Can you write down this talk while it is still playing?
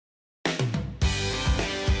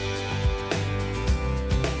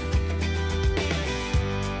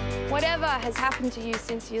whatever has happened to you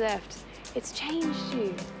since you left, it's changed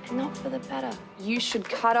you, and not for the better. You should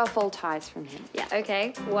cut off all ties from him. Yeah,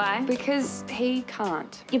 okay. Why? Because he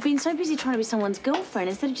can't. You've been so busy trying to be someone's girlfriend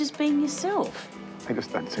instead of just being yourself. I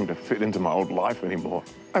just don't seem to fit into my old life anymore.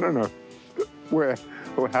 I don't know where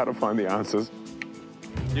or how to find the answers.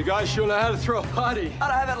 You guys sure know how to throw a party.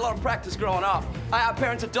 I have had a lot of practice growing up. Our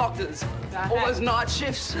parents are doctors. All those night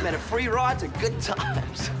shifts meant a free ride to good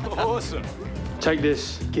times. Awesome. Take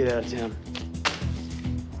this. Get out of town.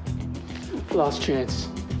 Last chance.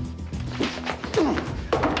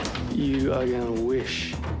 You are gonna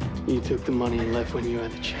wish you took the money and left when you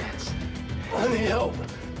had the chance. I need help.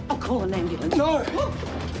 I'll call an ambulance. No!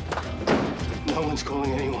 No one's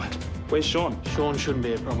calling anyone. Where's Sean? Sean shouldn't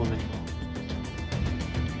be a problem anymore.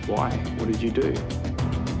 Why? What did you do?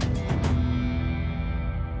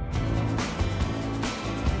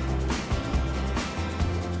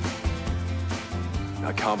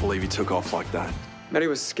 I can't believe he took off like that. Maddie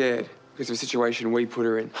was scared because of the situation we put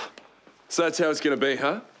her in. So that's how it's gonna be,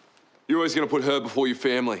 huh? You're always gonna put her before your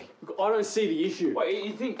family. Look, I don't see the issue. Wait,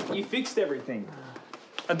 you think you fixed everything?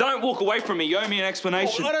 And don't walk away from me. You owe me an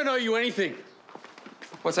explanation. Oh, I don't owe you anything.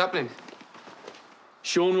 What's happening?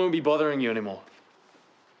 Sean won't be bothering you anymore.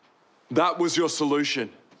 That was your solution.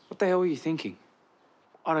 What the hell were you thinking?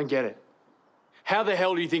 I don't get it. How the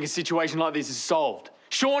hell do you think a situation like this is solved?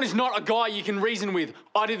 Sean is not a guy you can reason with.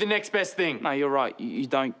 I did the next best thing. No, you're right. You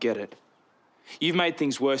don't get it. You've made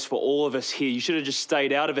things worse for all of us here. You should have just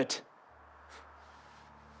stayed out of it.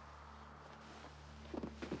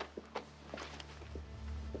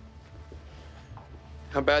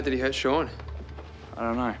 How bad did he hurt Sean? I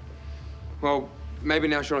don't know. Well, maybe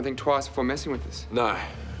now Sean will think twice before messing with us. No,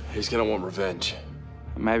 he's gonna want revenge.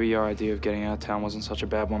 Maybe your idea of getting out of town wasn't such a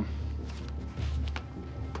bad one.